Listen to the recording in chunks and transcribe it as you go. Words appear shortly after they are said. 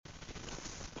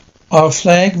Our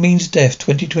Flag Means Death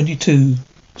 2022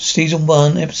 Season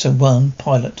 1 Episode 1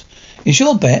 Pilot. It's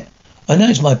your bet? I know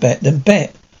it's my bet. Then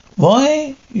bet.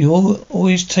 Why? You're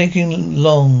always taking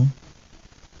long.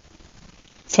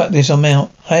 Fuck this, I'm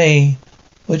out. Hey,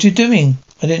 what you doing?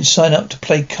 I didn't sign up to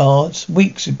play cards.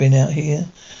 Weeks we've been out here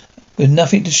with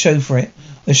nothing to show for it.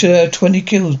 I should have 20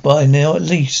 kills by now at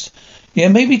least. Yeah,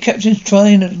 maybe Captain's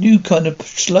trying a new kind of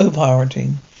slow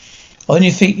pirating. On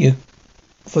your feet, you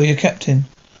for your captain.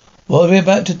 What we're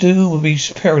about to do will be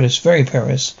perilous, very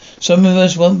perilous. Some of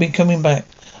us won't be coming back.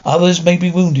 Others may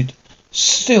be wounded.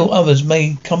 Still others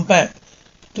may come back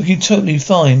looking totally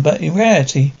fine, but in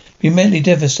reality be mentally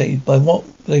devastated by what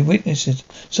they witnessed.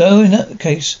 So in that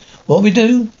case, what we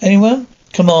do? Anyone?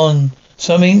 Come on.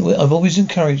 Something I've always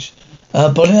encouraged.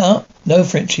 Bullet up? No,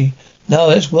 Frenchie. No,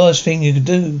 that's the worst thing you could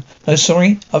do. No,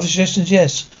 sorry. Other suggestions?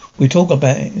 Yes. We talk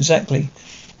about it. Exactly.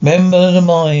 Remember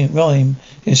the rhyme.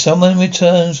 If someone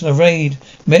returns from a raid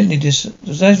mentally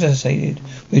devastated,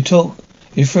 we talk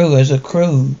it through as a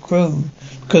crew.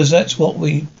 Because that's what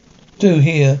we do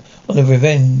here on the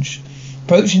Revenge.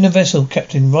 Approaching the vessel,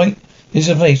 Captain. Right. This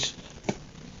is the place.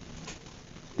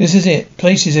 This is it.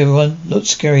 Places, everyone. Look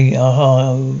scary.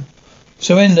 Aha.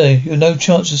 Surrender. You've no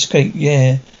chance to escape.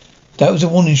 Yeah. That was a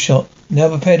warning shot. Now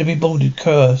prepare to be boarded.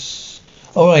 Curse.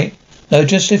 Alright. Now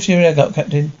just lift your leg up,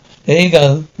 Captain. There you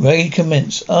go. Ready to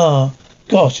commence. Ah.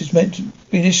 Gosh, it's meant to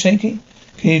be this shaky.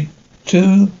 Can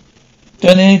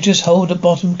you just hold the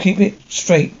bottom, keep it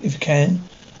straight if you can.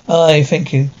 Aye,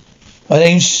 thank you. My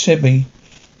name's Sebby.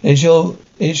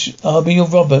 I'll be your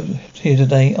robber here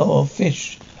today. Oh,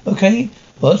 fish. Okay?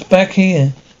 What's back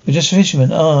here? We're just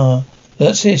fishermen. Ah,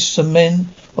 that's it. Some men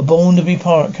are born to be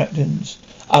pirate captains.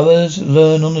 Others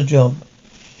learn on the job.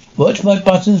 Watch my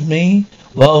buttons, me.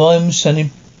 Well, I'm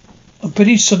sending a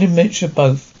pretty solid mixture of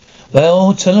both.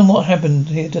 Well, tell them what happened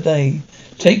here today.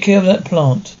 Take care of that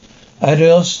plant.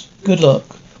 Adios. Good luck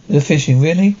with the fishing.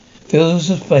 Really? Fills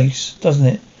the space, doesn't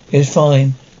it? It's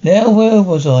fine. Now, where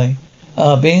was I?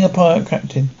 Being a pirate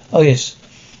captain. Oh, yes.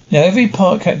 Now, every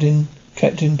pirate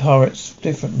captain pirates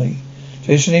differently.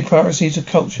 Traditionally, piracy is a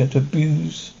culture to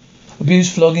abuse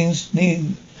floggings,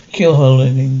 kill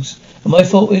holdings. And my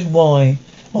thought is why.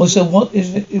 Also, what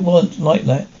is it want like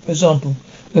that? For example,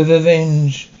 with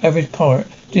Revenge, average pirate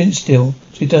didn't steal,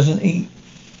 so he doesn't eat.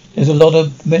 There's a lot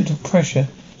of mental pressure,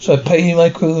 so I pay my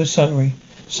crew a salary,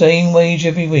 same wage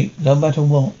every week, no matter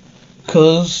what.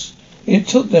 Because it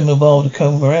took them a while to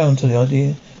come around to the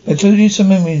idea, including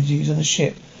some amenities on the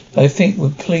ship that I think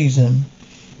would please them.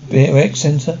 Rec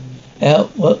Center,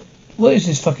 out. What is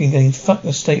this fucking game? Fuck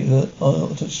the state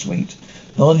of the suite.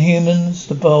 Non-humans,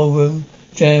 the ballroom,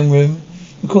 jam room,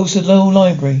 of course the low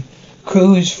library.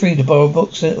 Crew is free to borrow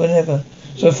books whenever.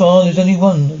 So far, there's only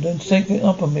one. Don't take it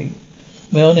up on me.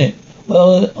 Me on it.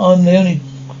 Well, I'm the only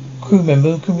crew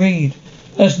member who can read.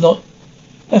 That's not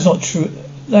true.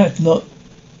 Is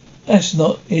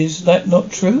that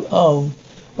not true? Oh.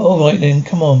 Alright then,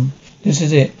 come on. This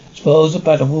is it. Spoils the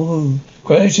battle. Woohoo.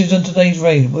 Congratulations on today's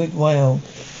raid. Wow.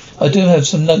 I do have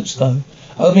some notes though.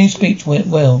 Opening speech went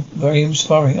well. Very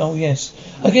inspiring. Oh yes.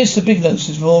 I guess the big notes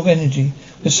is more energy.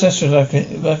 The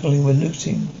swashbuckling with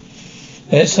looting.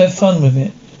 Let's have fun with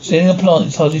it. Stealing a plant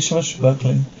is hardly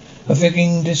swashbuckling. A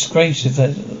freaking disgrace if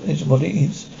that is what it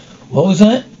is. What was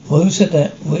that? Who said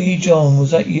that? Wee John,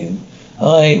 was that you?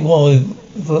 Aye, well,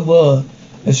 if it were,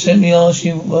 I've simply asked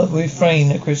you what refrain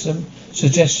that Christian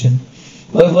suggestion.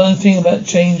 Well, one thing about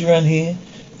change around here,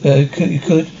 you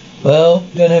could, well,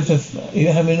 you don't have to,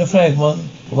 you're having a flag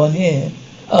one year.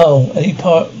 Oh, any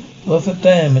part worth a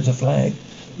damn as a flag.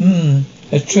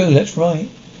 That's true, that's right.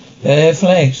 They're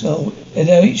flags. Oh, and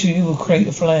now each of you will create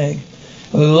a flag.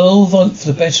 And we will all vote for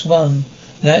the best one.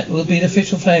 That will be the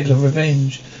official flag of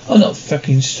Revenge. I'm not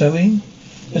fucking sewing.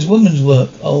 It's woman's work.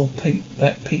 Oh,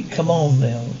 Pete, come on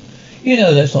now. You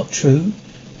know that's not true.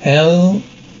 How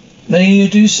many of you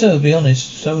do sew, be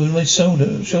honest? So my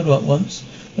shoulder up once.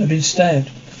 I've been stabbed.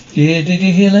 Did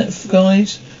you hear that,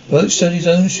 guys? Roach sewed his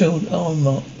own shoulder. Oh, I'm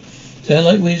not. Sound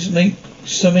like we make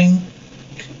sewing.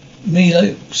 Me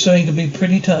like sewing can be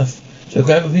pretty tough. So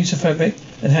grab a piece of fabric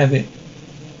and have it.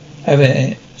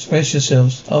 Express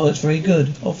yourselves. Oh, that's very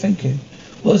good. Oh, thank you.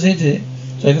 What's it?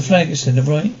 It's like a flag extender,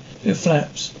 right? Bit of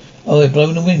flaps. Oh, they blow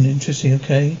in the wind. Interesting.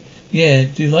 Okay. Yeah.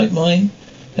 Do you like mine?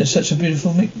 That's such a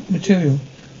beautiful material.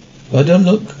 Well, don't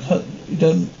look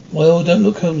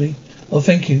holy. Oh,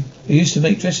 thank you. I used to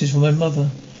make dresses for my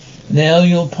mother. Now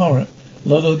you're a pirate. A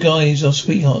lot of guys are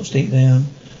sweethearts deep down.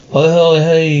 Oh,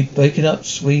 hey, break it up,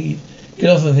 Swede. Get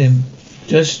off of him.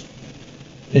 They're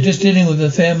just dealing with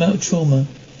a fair amount of trauma.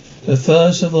 So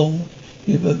first of all,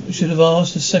 You should have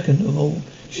asked the second of all.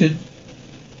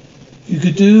 You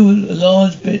could do with a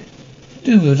large bit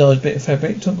of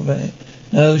fabric. Talk about it.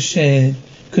 No, shared.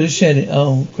 Could have shared it.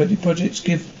 Oh, credit projects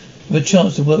give them a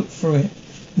chance to work through it.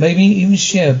 Maybe even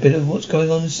share a bit of what's going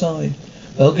on inside.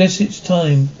 Well, I guess it's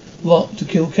time. What? To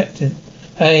kill Captain?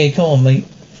 Hey, come on, mate.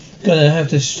 Gonna have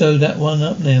to sew that one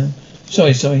up now.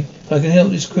 Sorry. If I can help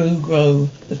this crew grow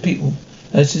as people.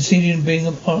 I succeeded in being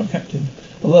a pirate captain.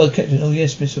 A world captain. Oh,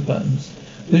 yes, Mr. Buttons.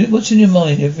 What's in your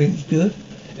mind? Everything's good?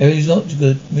 Everything's not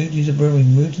good. Moody's a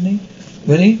brewing. Mutiny?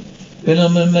 Really? Been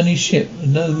on a many ship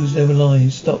and knows never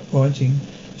lies. Stop writing.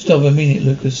 Stop, I mean it,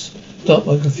 Lucas. Stop,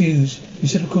 I'm confused. You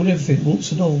said I called everything,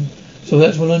 walks and all. So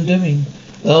that's what I'm doing.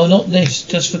 Oh, not this.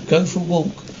 Just go for a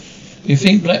walk. You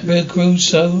think Blackbeard crew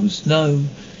sows? No.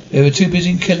 They were too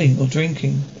busy killing or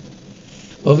drinking.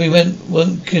 Well, we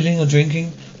weren't killing or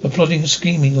drinking, or plotting or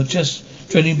scheming, or just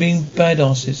dreading being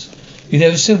badasses. You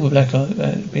never said with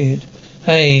Blackbeard.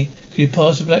 Hey, could you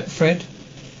pass the black thread?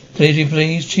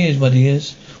 Please. Cheers, my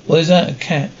dears. What is that? A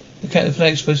cat. The cat the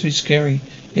flag's supposed to be scary.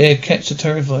 Yeah, cats are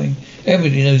terrifying.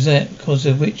 Everybody knows that, because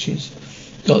they're witches.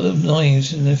 Got the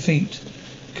knives in their feet.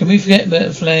 Can we forget about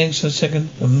the flags for a second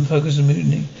and focus on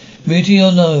mutiny? Mutiny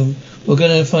or no, we're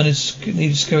going to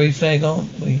need a scary flag,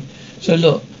 aren't we? So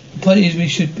look, the point is we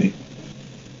should be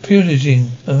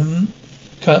pillaging.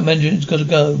 Cut Mandarin's got to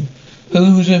go.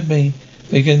 Who's with me?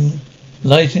 We can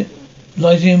light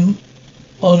him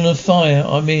on a fire.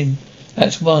 I'm in.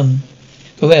 That's one.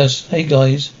 Who else? Hey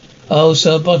guys. Oh,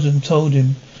 Sir Bottom told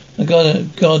him.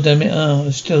 God damn it,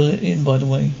 it's still in, by the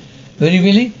way.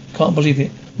 Really? Can't believe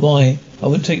it. Why? I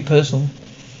wouldn't take it personal.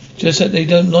 Just that they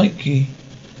don't like you.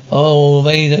 Oh,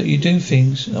 they that you do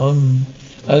things.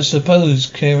 I suppose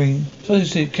caring,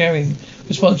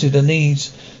 responsive to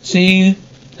needs. See,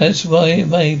 that's why it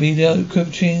may be the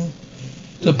coaching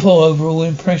the poor overall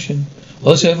impression.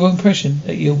 What's the overall impression?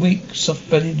 That you're weak,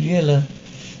 soft-bellied yeller.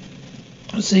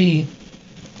 See,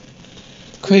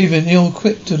 craven, you're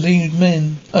equipped to lead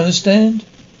men. Understand?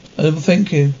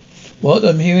 Thank you. What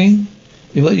I'm hearing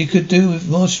is what you could do with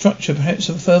more structure, perhaps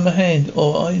a firmer hand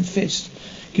or iron fist.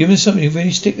 Give them something you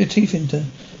really stick their teeth into.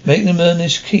 Make them earn their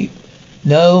keep.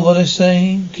 Know what I'm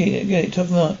saying? Get it,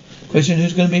 toughen up. Question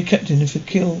who's going to be captain if you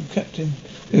kill captain.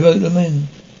 We vote them in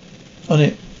on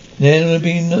it. Then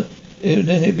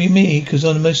it'd be me, because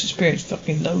I'm the most experienced.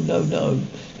 Fucking no.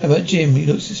 How about Jim? He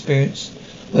looks experienced.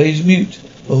 Well, he's mute.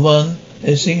 For one,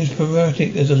 it seems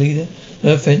problematic as a leader.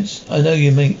 No offence. I know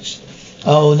your mates.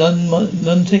 Oh,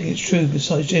 none think it's true.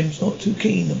 Besides, Jim's not too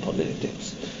keen on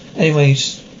politics.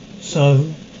 Anyways,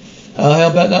 so, how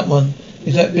about that one?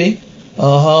 Is that big?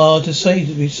 Hard to say,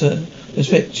 to be certain.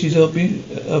 Respect, she's our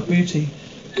beauty.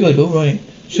 Good, all right.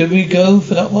 Should we go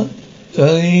for that one? It's the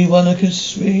only one I can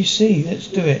really see. Let's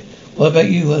do it. What about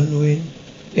you, Unwin?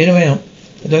 In or out?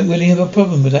 I don't really have a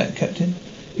problem with that, Captain.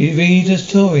 You read the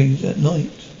stories at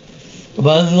night.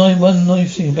 One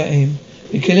nice thing about him.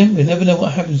 You kill him, we never know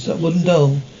what happens to that wooden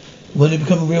doll when he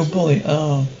becomes a real boy.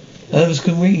 None of us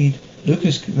can read.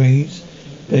 Lucas reads.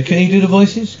 But can he do the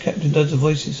voices? Captain does the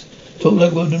voices. Talk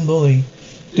like wooden boy.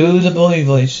 Do the boy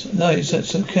voice. No,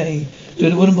 that's okay. Do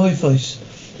the wooden boy voice.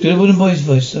 Do the wooden boy's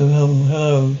voice. Oh,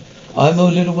 hello. I'm a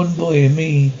little wooden boy and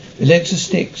me. The legs are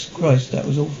sticks. Christ, that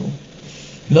was awful.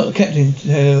 Not the captain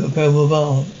to a pair of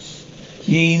arms.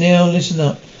 Ye now listen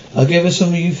up. I'll give us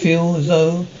some of you feel as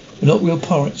though we're not real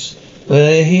pirates.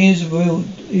 But here's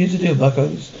the deal,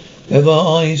 buckos. We have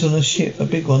our eyes on a ship, a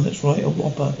big one, that's right, a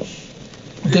whopper.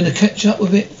 We're going to catch up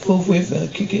with it forthwith,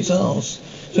 kick its arse.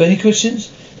 So any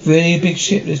questions? Really a big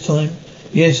ship this time?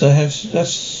 Yes, I have.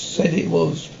 That's said it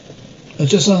was. I was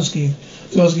just asking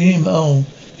him. Oh,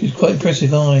 she's quite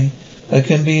impressive.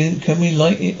 Can we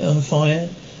light it on fire?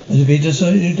 And if he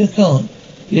decided they can't.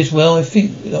 Yes, well, I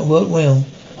think that worked well.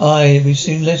 We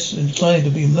seem less inclined to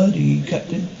be murder you,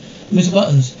 Captain. Mr.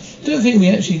 Buttons, don't think we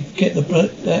actually get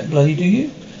that bloody, do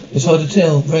you? It's hard to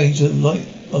tell. Raids are like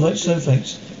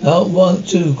snowflakes. One,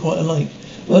 two, quite alike.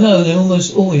 Well, no, they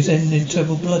almost always end in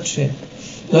terrible bloodshed.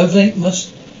 Snowflake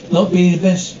must not be the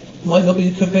best. Might not be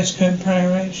the best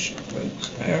comparison.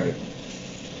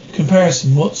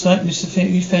 What's that, Mr.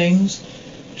 Fangs?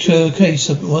 Case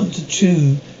I want to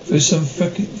chew through some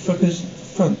fucker's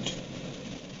throat.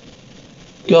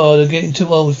 God, I'm getting too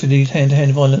old for these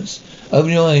hand-to-hand violence.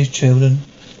 Open your eyes, children.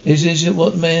 This is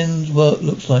what man's work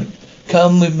looks like.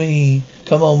 Come with me.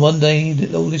 Come on, one day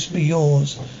all this will be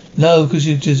yours. No, because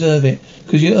you deserve it.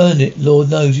 Because you earned it. Lord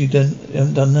knows you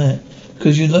haven't done that.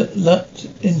 Because you lucked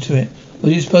into it. What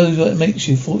do you suppose what makes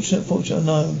you? Fortunate,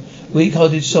 no.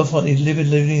 Weak-hearted, soft-hearted, live a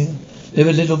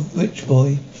little rich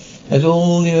boy. That's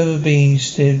all you ever be,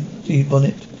 Steve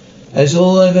Bonnet. That's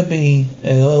all I'll ever be.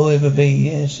 I'll ever be.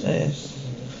 Yes, yes.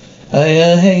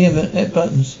 Hey,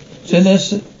 Buttons. Send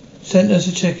us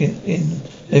a check-in.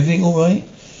 Everything all right?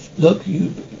 Look,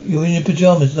 you're in your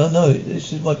pajamas. No,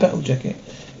 this is my battle jacket.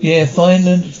 Yeah, fine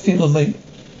and feel, mate.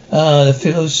 The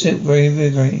fillow's silk, very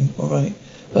invigorating. All right.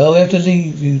 Well, we have to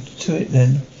leave you to it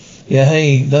then. Yeah,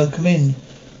 hey, no, come in.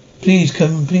 Please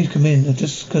come in. I'm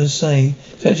just gonna say,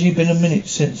 it's actually been a minute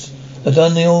since I've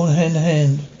done the old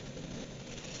hand-to-hand.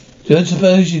 Don't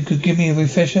suppose you could give me a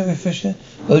refresher?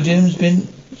 Oh, Jim's been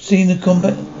seeing the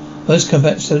first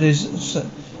combat, so there's,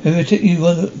 you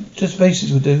want, just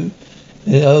basics will do.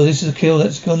 Oh, this is a kill,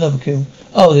 let's go another kill.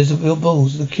 Oh, there's the real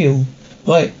balls, the kill.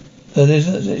 Right,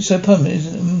 it's so permanent,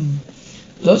 isn't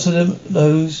it? Lots of them,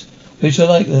 those, which I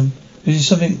like them. This is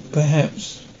something,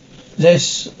 perhaps,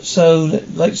 less so,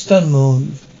 like stun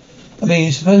move. I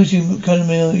mean, suppose you kind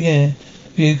of,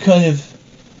 you kind of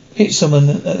hit someone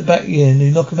at the back, and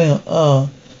you knock them out. Ah,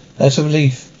 that's a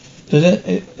relief. Does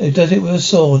it with a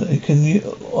sword. It can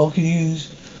use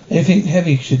anything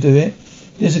heavy should do it.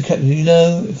 Yes, a captain.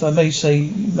 If I may say,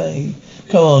 you may.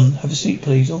 Come on, have a seat,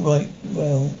 please. All right.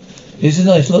 Well, it's a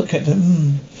nice look,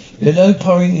 Captain. No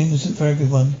purring innocent for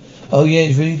everyone. Oh yeah,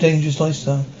 it's really dangerous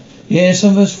lifestyle. Yeah,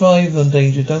 some of us thrive on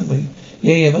danger, don't we?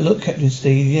 Yeah, but look, Captain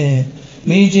Steve. Yeah,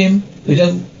 me and Jim, we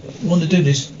don't want to do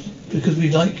this because we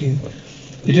like you.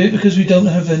 We do it because we don't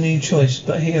have any choice.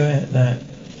 But hear that.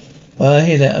 Well, I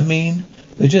hear that. I mean,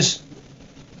 we're just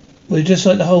like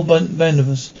the whole band of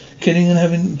us, killing and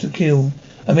having to kill.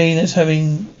 I mean, it's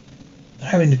having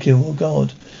to kill. Oh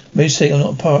God, mistake. I'm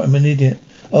not a pirate. I'm an idiot.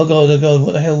 Oh God,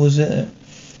 what the hell was that?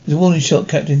 There's a warning shot,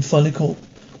 Captain. Finally caught.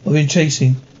 I've been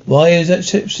chasing. Why is that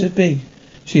ship so big?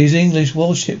 She's an English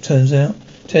warship, turns out.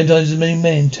 10 times as many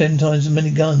men, 10 times as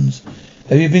many guns.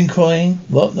 Have you been crying?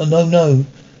 What? No.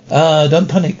 Don't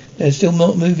panic. They're still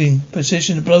not moving.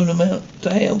 Precision to blow them out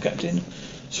to hell, Captain.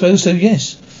 Suppose so,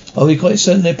 yes. Are we quite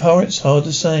certain they're pirates? Hard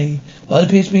to say. One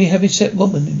appears to be a heavy-set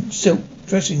woman in silk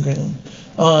dressing gown.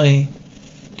 Aye.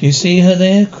 Do you see her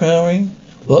there, cowering?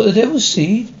 What the devil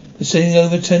see? They're sitting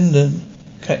over tender,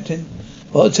 Captain.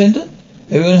 What, tender?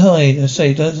 Everyone hide. I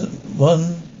say, doesn't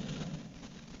one...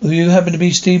 Will you happen to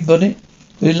be Steve Bonnet?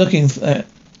 We're looking at...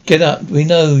 Get up. We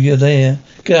know you're there.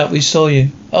 Get up. We saw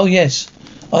you. Oh, yes.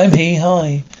 I'm he.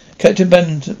 Hi. Captain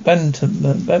Badminton,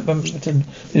 the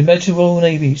Mediterranean Royal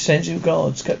Navy, sends you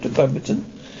regards, Captain Badminton.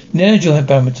 Now you'll have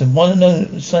Badminton, one and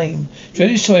the same.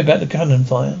 Really sorry about the cannon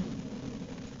fire.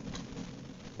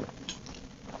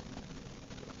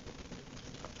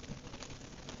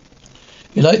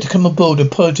 You'd like to come aboard and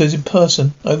apologise in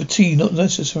person. Over tea, not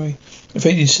necessary. If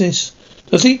he insists.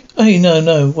 Does he? Hey,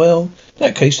 no. Well, in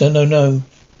that case, no.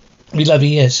 We love you,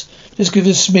 yes. Just give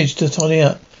us a smidge to tidy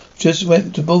up. Just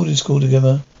went to boarding school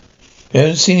together. We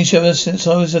haven't seen each other since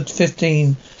I was at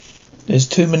 15. There's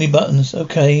too many buttons.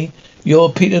 Okay.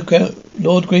 You're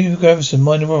Lord Greenwood Gravison,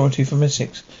 minor royalty from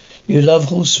Essex. You love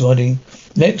horse riding.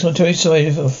 Next, I'm very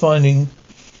sorry for firing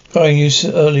you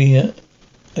so early.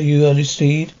 Are you early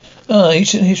steed?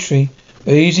 Ancient history.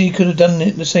 Very easy. Could have done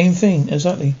it the same thing.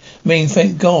 Exactly. I mean,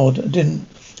 thank God I didn't.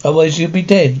 Otherwise, you'd be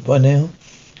dead by now.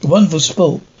 A wonderful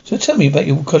sport. So tell me about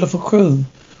your colourful crew.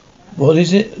 What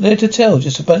is it there to tell?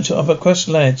 Just a bunch of upper-crust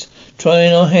lads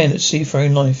trying our hand at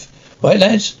seafaring life. Right,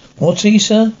 lads? More tea,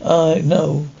 sir?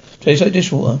 No. Tastes like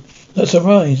dishwater. Not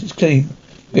surprised. It's clearly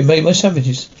been made by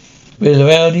savages. We're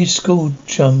rowdy school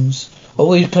chums,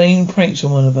 always playing pranks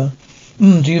on one another.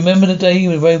 Do you remember the day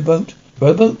with rowboat?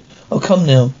 Rowboat? Oh, come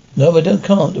now. No, I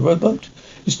can't. The rowboat?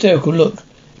 Hysterical. Look.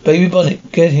 Baby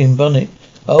Bonnet. Get him, Bonnet.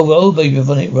 Oh, row, Baby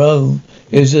Bonnet, row.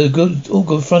 It was all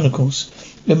good fun, of course.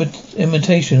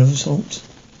 Imitation of sorts.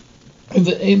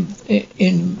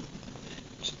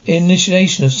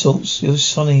 Initiation of sorts. It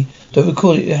was funny. Don't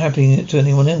recall it happening to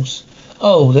anyone else.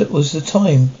 Oh, that was the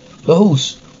time. The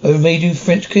horse. I made you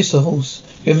French kiss the horse.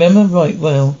 You remember? Right,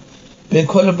 well. Been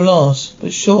quite a blast.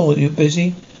 But sure, you're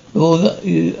busy.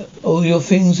 With all your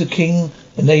things, the king,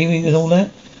 the navy and all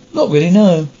that? Not really,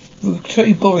 no.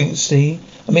 Pretty boring at sea.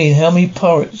 I mean, how many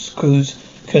pirates crews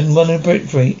can run a Brit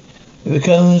fleet? It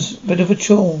becomes a bit of a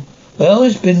chore. Well,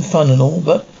 it's been fun and all,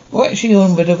 but we're actually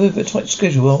on a bit of a tight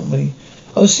schedule, aren't we?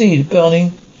 Oh, see,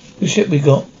 Barney, the ship you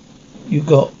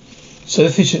got. So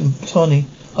efficient and tiny.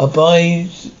 I'd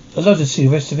love to see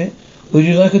the rest of it. Would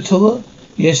you like a tour?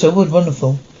 Yes, I would.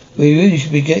 Wonderful. We really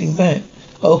should be getting back.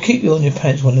 I'll keep you on your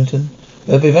pants, Wellington.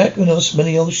 We'll be back when our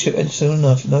smelly old ship ends soon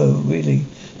enough. No, really.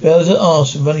 Bells at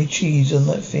arse and runny cheese on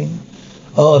that thing.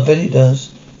 Oh, I bet it does.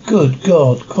 Good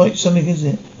God, quite something,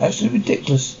 isn't it? Absolutely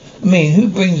ridiculous. I mean, who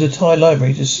brings the Thai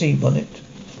library to sea, Bonnet?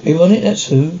 Hey, Bonnet, that's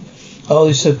who. Oh,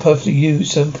 it's so perfectly you,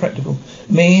 so impractical.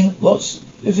 Mean, what's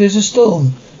if there's a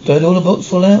storm? Don't all the books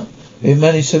fall out? We've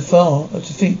managed so far. I have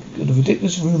to think of the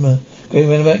ridiculous rumour going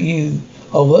around about you.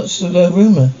 Oh, what's the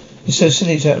rumour? It's so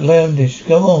silly, it's outlandish.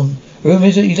 Go on. Rumour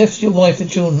is that you left your wife and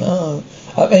children. Oh,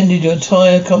 upended your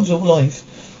entire comfortable life.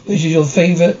 Which is your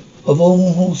favourite of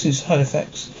all horses,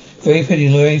 Halifax. Very pretty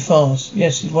and very fast.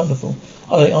 Yes, he's wonderful.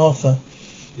 I like Arthur.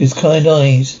 His kind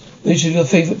eyes. Which is your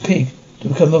favourite pig to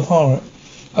become a pirate?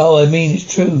 Oh, I mean,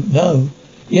 it's true. No.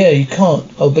 Yeah, you can't.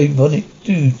 Oh, baby Bonnet,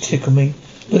 do tickle me.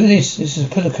 Look at this. This is a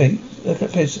pillowcase. Look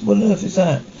at this. What on earth is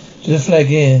that? There's a flag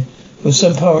here. From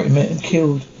some pirate you met and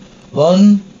killed.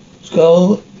 One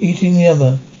skull eating the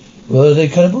other. Were they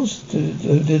cannibals? Did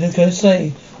they kind of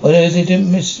say? I know they didn't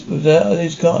miss with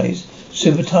these guys.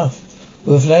 Super tough.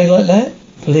 With a flag like that?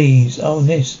 Please. Oh,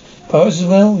 this. Pirates as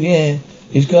well? Yeah.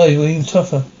 These guys were even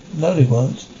tougher. No, they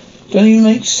weren't. Don't even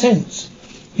make sense.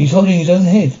 He's holding his own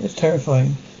head. That's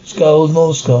terrifying. Skulls,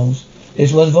 more skulls.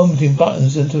 There's one vomiting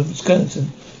buttons into a skeleton.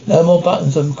 No more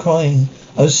buttons. I'm crying.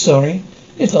 I'm sorry.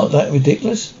 It's not that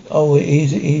ridiculous. Oh, it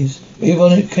is, it is. Even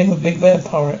when it came a big bad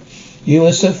pirate. You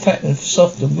were so fat and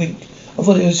soft and weak. I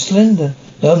thought it was slender.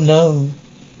 No.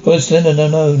 Oh, slender,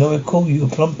 no, I call you a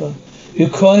plumper. You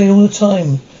cry all the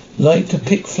time. Like to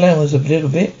pick flowers a little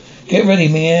bit. Get ready,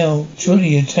 meow.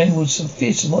 Surely you tangled some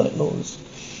fierce white-laws.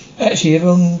 Actually,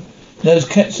 everyone knows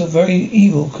cats are very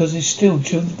evil because they steal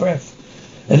children's breath.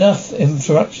 Enough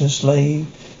interruption, slave.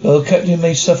 Well, Captain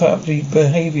may suffer up to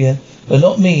behaviour, but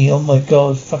not me. Oh my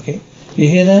God, fuck it. You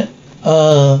hear that?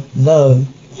 No.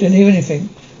 Didn't hear anything.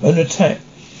 We're under attack.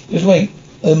 Just wait.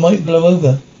 It might blow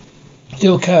over.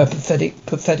 Still cow, pathetic.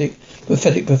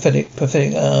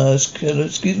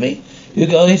 Excuse me? You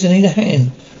guys, I need a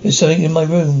hand. There's something in my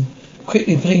room.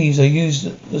 Quickly, please. I used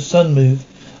the sun move.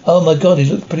 Oh my God, he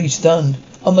looks pretty stunned.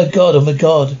 Oh my God.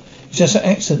 It's just an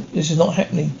accident. This is not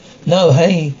happening. No,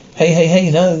 hey,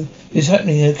 no. This is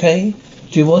happening, okay?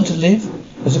 Do you want to live?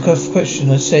 That's a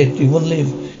question. I said, do you want to live?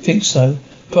 Think so?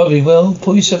 Probably. Well,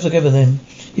 pull yourself together then.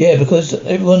 Yeah, because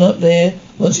everyone up there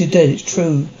wants you dead. It's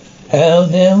true. How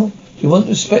now? Do you want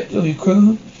respect of your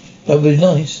crew? That would be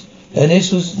nice. And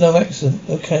this was no accident,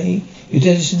 okay? You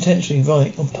did this intentionally,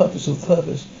 right? On purpose.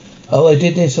 Oh, I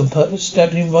did this on purpose.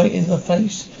 Stabbed him right in the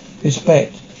face.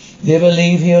 Respect. Never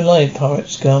leave here alive, pirate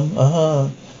scum. Aha.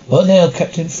 What now,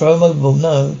 Captain? Throw him overboard.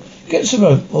 No. Get us a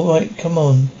rope. All right, come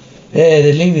on. There,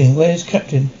 they're leaving. Where's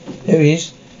Captain? There he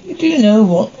is. Do you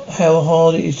know how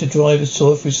hard it is to drive a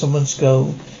sword through someone's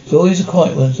skull? It's always the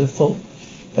quiet ones that fault.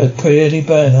 A pretty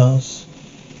badass.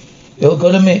 You've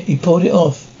got to admit, he pulled it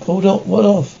off. Pulled what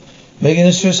off? Making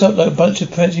us dress up like a bunch of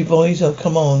fancy boys? Oh,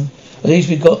 come on. At least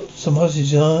we got some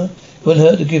hostages, huh? It wouldn't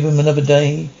hurt to give him another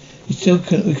day. We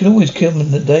can always kill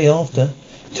him the day after.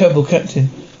 Terrible Captain.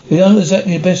 We aren't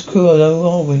exactly the best crew, though,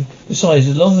 are we? Besides,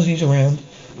 as long as he's around,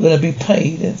 we're going to be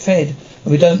paid and fed,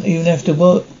 and we don't even have to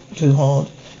work too hard.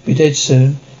 Be dead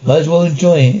soon. Might as well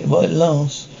enjoy it while it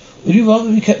lasts. Would you rather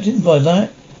be captain by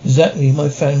that? Exactly. My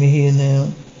family here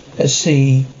now. At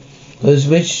sea. Those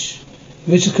wish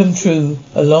to come true.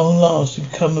 At long last, to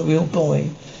become a real boy.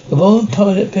 The moment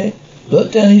pilot pit.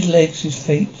 Look down his legs, his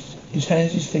feet, his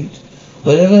hands, his feet.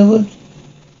 Whatever would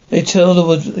they tell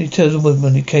the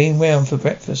woodman who came round for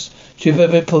breakfast. She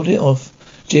ever pulled it off.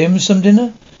 Jim, some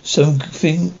dinner? Some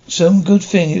good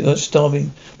thing you got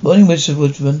starving. Morning, Mr.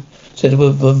 Woodman, said the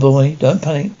woodman boy. Don't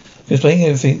panic. Explain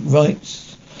everything. Right.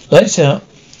 Lights out.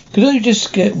 Could I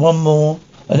just get one more?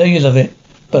 I know you love it.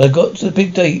 But I got a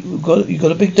big date. You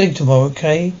got a big date tomorrow,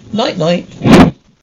 okay? Night.